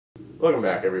Welcome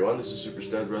back, everyone. This is Super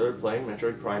Stud Brother playing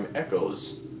Metroid Prime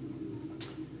Echoes.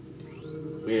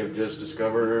 We have just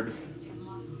discovered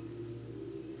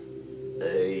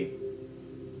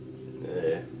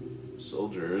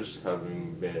soldiers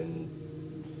having been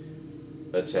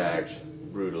attacked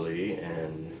brutally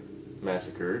and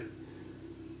massacred.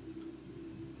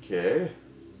 Okay.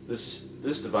 This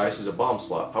device is a bomb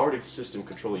slot, powered system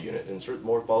control unit. Insert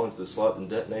more ball into the slot and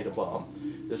detonate a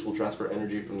bomb. This will transfer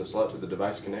energy from the slot to the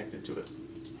device connected to it.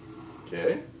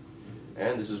 Okay.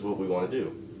 And this is what we want to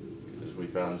do. Because we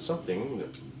found something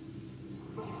that...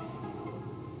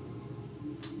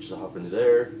 Just hop into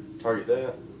there, target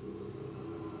that.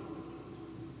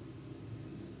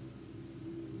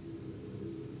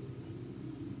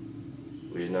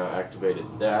 We have now activated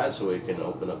that so we can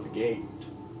open up the gate.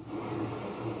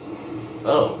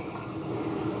 Oh.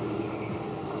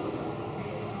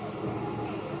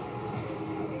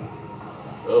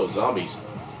 Oh, zombies.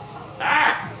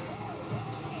 Ah!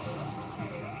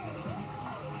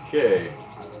 Okay.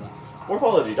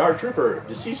 Morphology, Dark Trooper,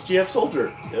 deceased GF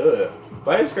soldier. Ugh.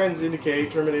 Bio scans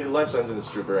indicate terminated life signs in this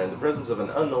trooper and the presence of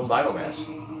an unknown biomass.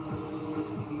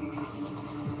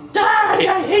 Die!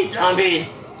 I hate zombies!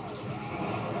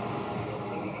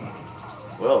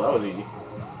 Well, that was easy.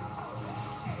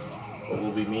 But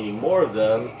we'll be meeting more of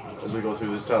them as we go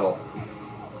through this tunnel.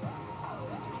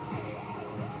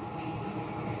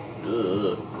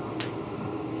 Ugh.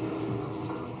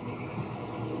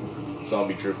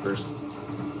 Zombie troopers.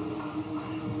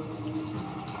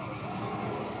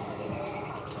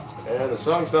 And the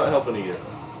song's not helping either.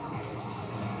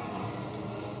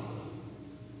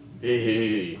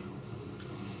 Hey.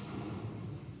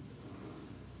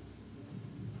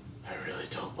 I really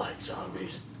don't like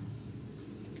zombies.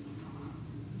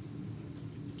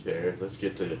 Okay, let's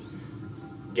get the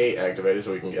gate activated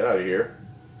so we can get out of here.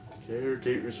 Okay,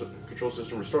 gate control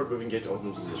system restored, moving gate to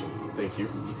open position. Thank you.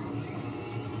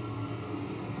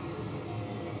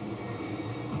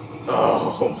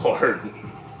 Oh,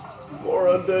 more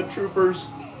undead troopers.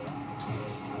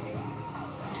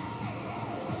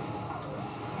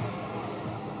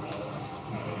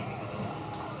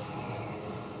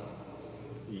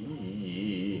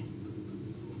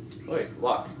 Wait,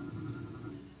 lock.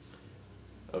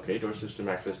 Okay, door system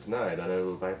access denied.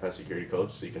 Unable to bypass security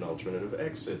codes. Seek an alternative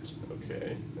exit.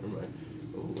 Okay, never mind.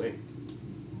 Oh, wait.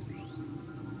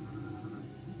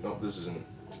 Nope, this isn't.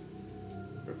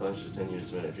 Replenishes 10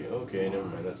 units of energy. Okay, never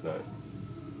mind, that's not.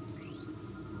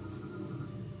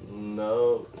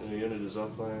 No, the unit is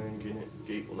offline.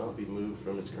 Gate will not be moved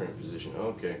from its current position.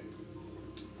 Okay.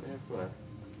 Never mind.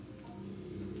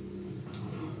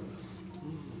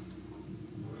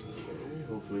 Okay,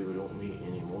 hopefully we don't meet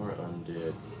any more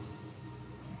undead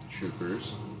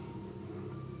troopers.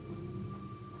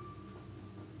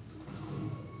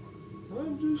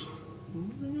 I'm just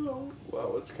moving along.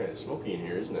 Wow, it's kind of smoky in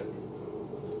here, isn't it?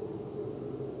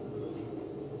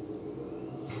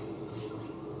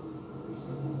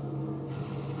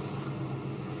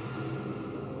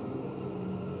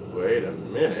 Wait a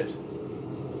minute.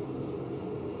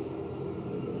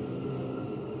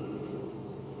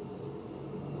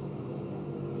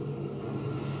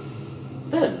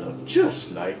 That looked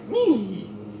just like me.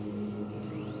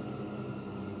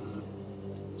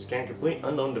 Scan complete.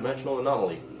 Unknown dimensional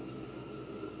anomaly.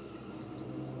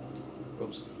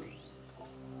 Oops.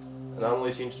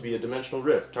 Anomaly seems to be a dimensional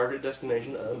rift. Target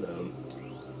destination unknown.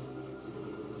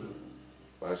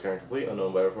 Bioscan complete.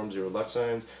 Unknown bioform. 0 life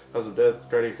signs. Cause of death.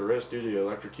 Cardiac arrest due to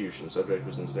electrocution. Subject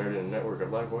was ensnared in a network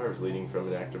of live wires leading from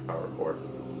an active power core.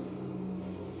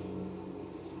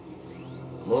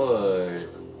 More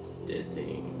dead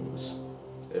things.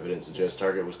 Evidence suggests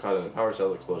target was caught in a power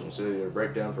cell explosion. Cellular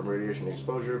breakdown from radiation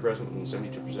exposure present in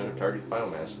 72% of target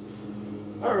biomass.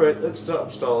 Alright, let's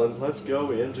stop stalling. Let's go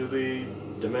into the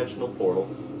dimensional portal.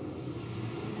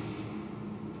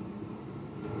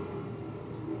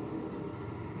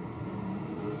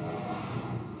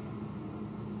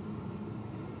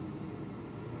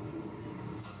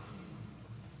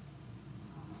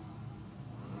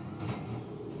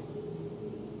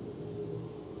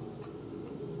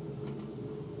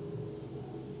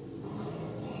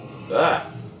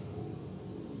 Ah!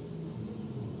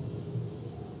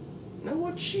 Now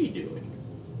what's she doing?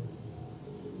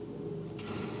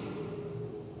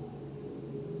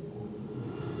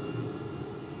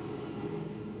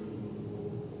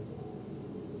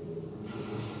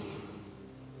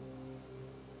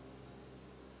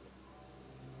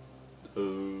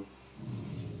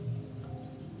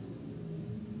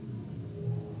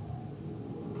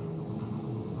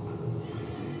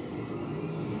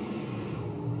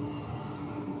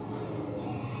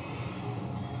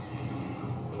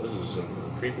 Those are some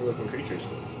creepy looking creatures.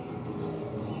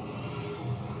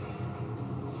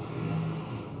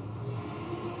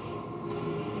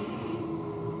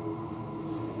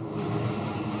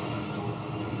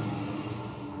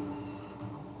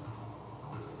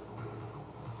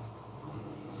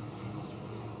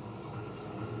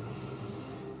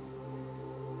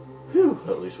 Whew,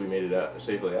 at least we made it out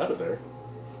safely out of there.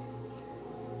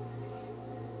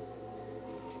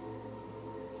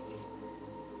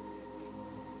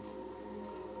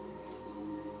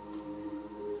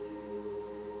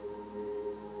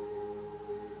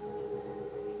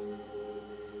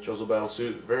 Chozo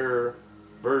Battlesuit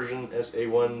version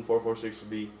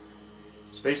SA1446B.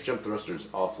 Space Jump Thrusters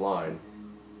offline.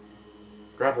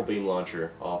 Grapple Beam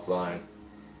Launcher offline.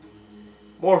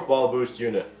 Morph Ball Boost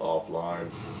Unit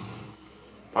offline.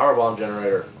 Power Bomb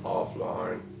Generator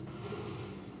offline.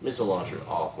 Missile Launcher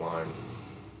offline.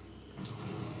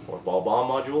 Morph Ball Bomb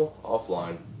Module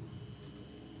offline.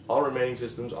 All remaining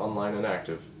systems online and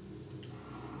active.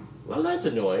 Well, that's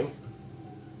annoying.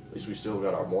 At least we still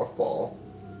got our Morph Ball.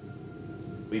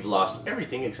 We've lost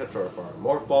everything except for our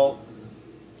Morph Ball.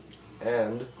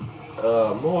 And,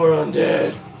 more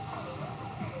undead.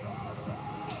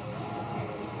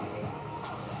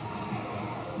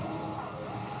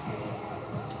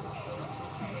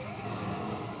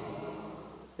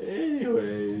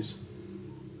 Anyways.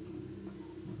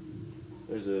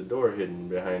 There's a door hidden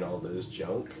behind all this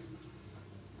junk.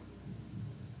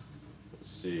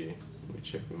 Let's see. Let me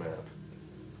check the map.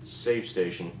 It's a save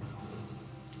station.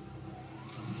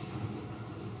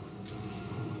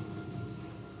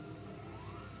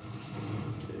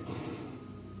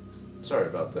 Sorry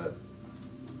about that.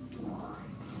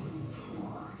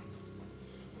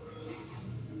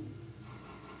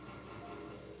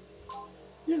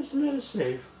 Yes, let us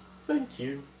save. Thank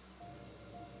you.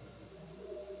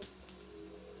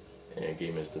 And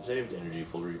game has been saved. Energy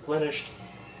fully replenished.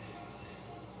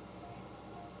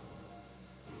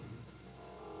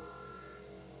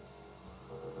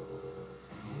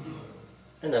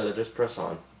 And now let us press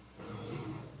on.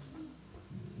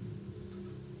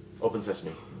 Open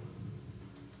sesame.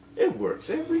 It works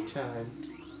every time.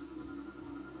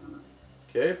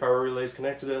 Okay, power relays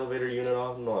connected to elevator unit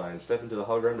online. Step into the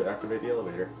hologram to activate the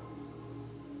elevator.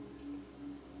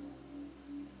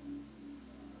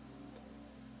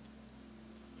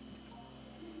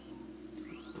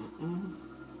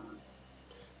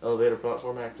 Elevator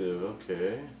platform active,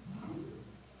 okay.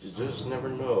 You just never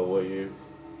know what you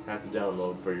have to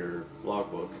download for your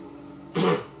logbook.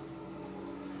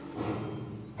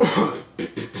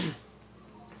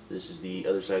 This is the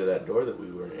other side of that door that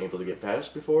we weren't able to get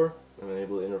past before.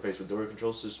 Unable to interface with door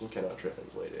control system, cannot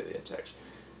translate alien text.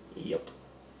 Yep.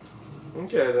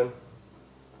 Okay then.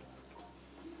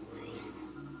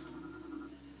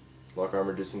 Lock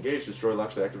armor disengaged, destroy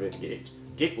locks to activate the gate.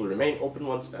 Gate will remain open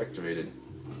once activated.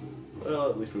 Well,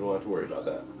 at least we don't have to worry about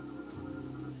that.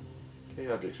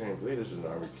 Okay, object scanning complete. This is an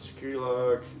armored security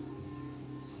lock.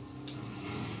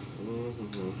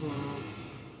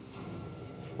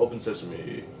 Open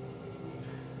sesame.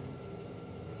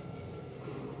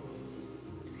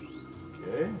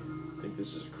 Okay, I think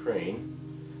this is a crane.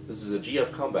 This is a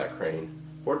GF combat crane.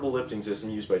 Portable lifting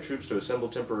system used by troops to assemble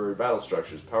temporary battle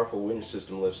structures. Powerful winch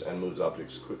system lifts and moves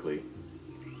objects quickly.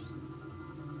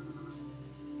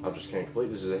 Objects can't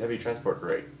complete. This is a heavy transport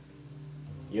crate.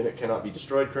 Unit cannot be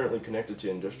destroyed. Currently connected to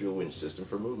industrial winch system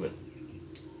for movement.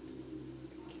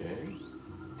 Okay.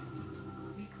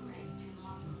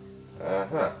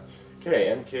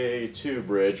 Okay, MK2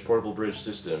 bridge, portable bridge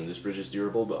system. This bridge is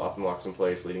durable but often locks in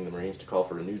place, leading the Marines to call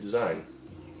for a new design.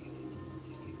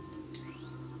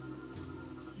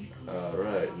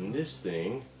 Alright, and this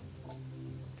thing...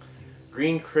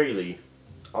 Green Kraly,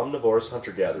 omnivorous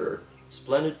hunter-gatherer.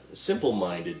 Splendid,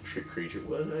 simple-minded creature.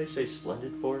 What did I say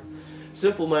splendid for?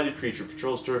 Simple-minded creature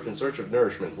patrols turf in search of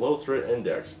nourishment. Low threat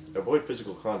index. Avoid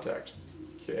physical contact.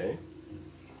 Okay.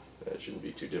 That shouldn't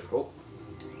be too difficult.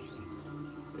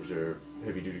 These are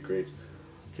heavy-duty crates.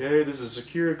 Okay, this is a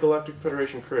secure Galactic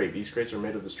Federation crate. These crates are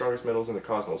made of the strongest metals in the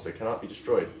cosmos. They cannot be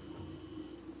destroyed.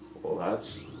 Well,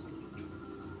 that's...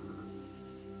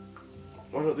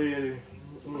 Why don't they...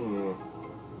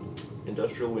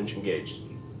 Industrial winch engaged.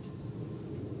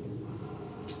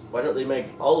 Why don't they make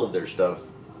all of their stuff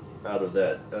out of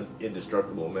that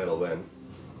indestructible metal then?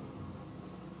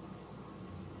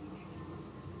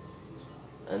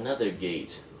 Another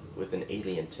gate with an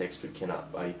alien text we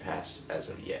cannot bypass as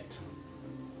of yet.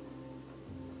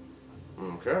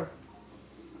 Okay.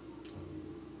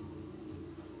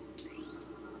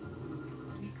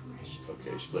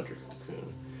 Okay, Splinter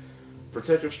Cocoon.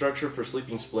 Protective structure for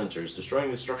sleeping splinters.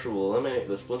 Destroying this structure will eliminate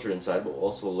the splinter inside, but will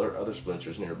also alert other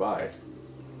splinters nearby.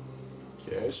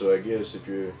 Okay, so I guess if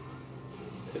you're...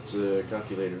 it's a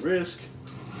calculated risk,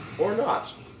 or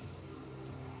not.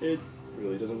 It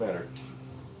really doesn't matter.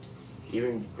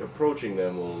 Even approaching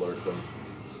them will alert them.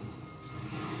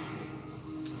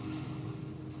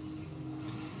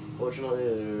 Fortunately,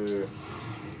 they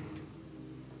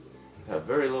have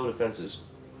very low defenses,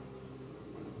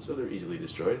 so they're easily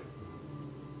destroyed.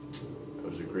 That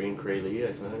was a green Kralee,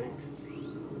 I think.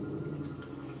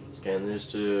 Scan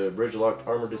this to bridge locked,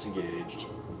 armor disengaged.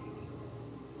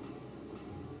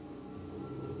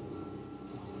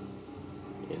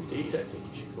 Indeed, I think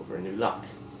you should go for a new lock.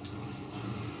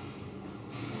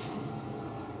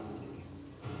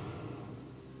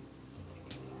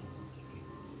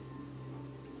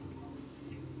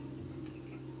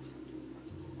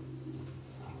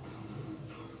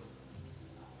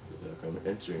 I'm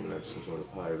entering like some sort of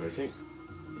hive. I think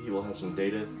he will have some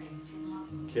data.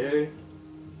 Okay.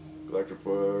 Collector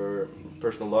for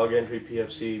personal log entry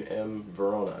PFC M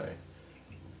Veroni.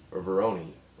 Or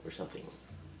Veroni or something.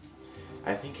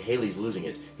 I think Haley's losing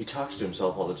it. He talks to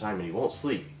himself all the time and he won't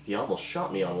sleep. He almost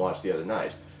shot me on watch the other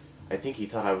night. I think he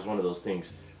thought I was one of those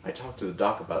things. I talked to the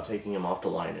doc about taking him off the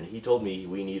line and he told me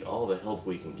we need all the help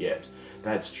we can get.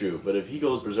 That's true, but if he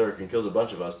goes berserk and kills a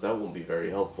bunch of us, that won't be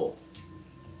very helpful.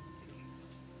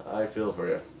 I feel for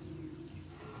you.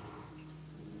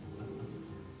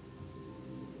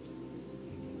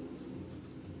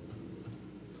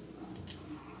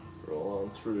 Roll on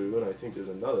through, and I think there's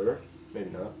another. Maybe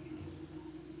not.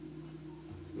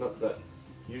 Not that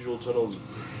usual tunnel's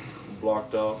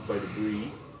blocked off by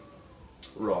debris.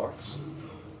 Rocks.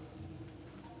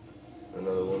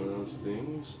 Another one of those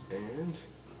things, and...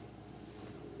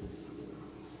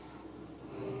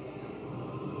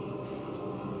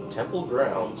 temple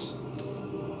grounds.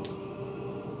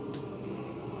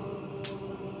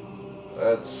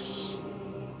 That's...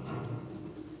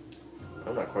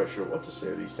 I'm not quite sure what to say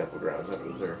of these temple grounds. I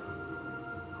don't either.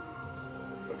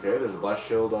 Okay, there's a blast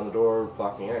shield on the door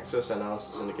blocking access.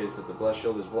 Analysis indicates that the blast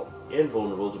shield is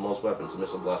invulnerable to most weapons. A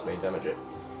missile blast may damage it.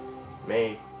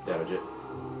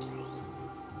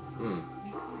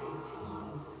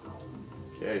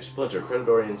 Okay, Splinter,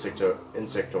 predatory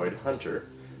insectoid hunter.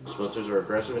 Splinters are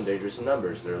aggressive and dangerous in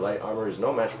numbers. Their light armor is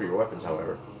no match for your weapons,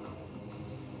 however.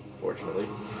 Fortunately.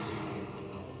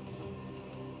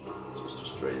 Just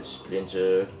destroy the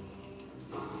Splinter.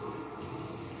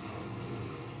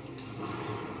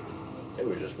 They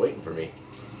were just waiting for me.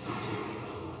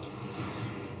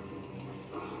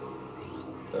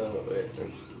 Oh, wait.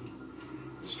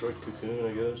 Destroyed cocoon,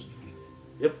 I guess.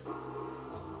 Yep.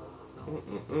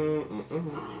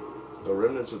 The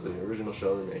remnants of the original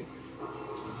shell remain.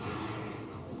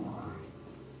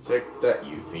 Take that,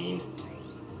 you fiend.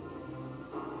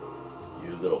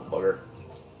 You little bugger.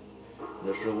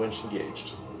 Industrial winch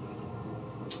engaged.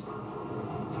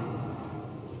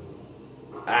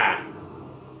 Ah!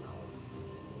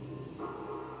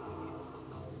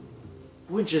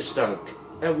 Winch is stunk,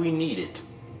 and we need it.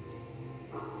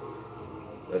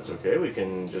 That's okay, we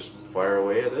can just fire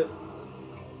away at it.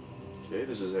 Okay,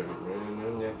 this is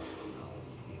everything.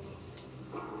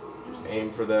 Just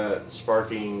aim for that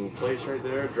sparking place right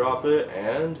there, drop it,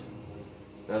 and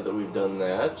now that we've done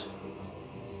that,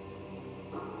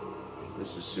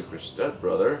 this is Super Stud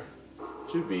Brother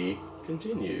to be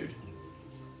continued.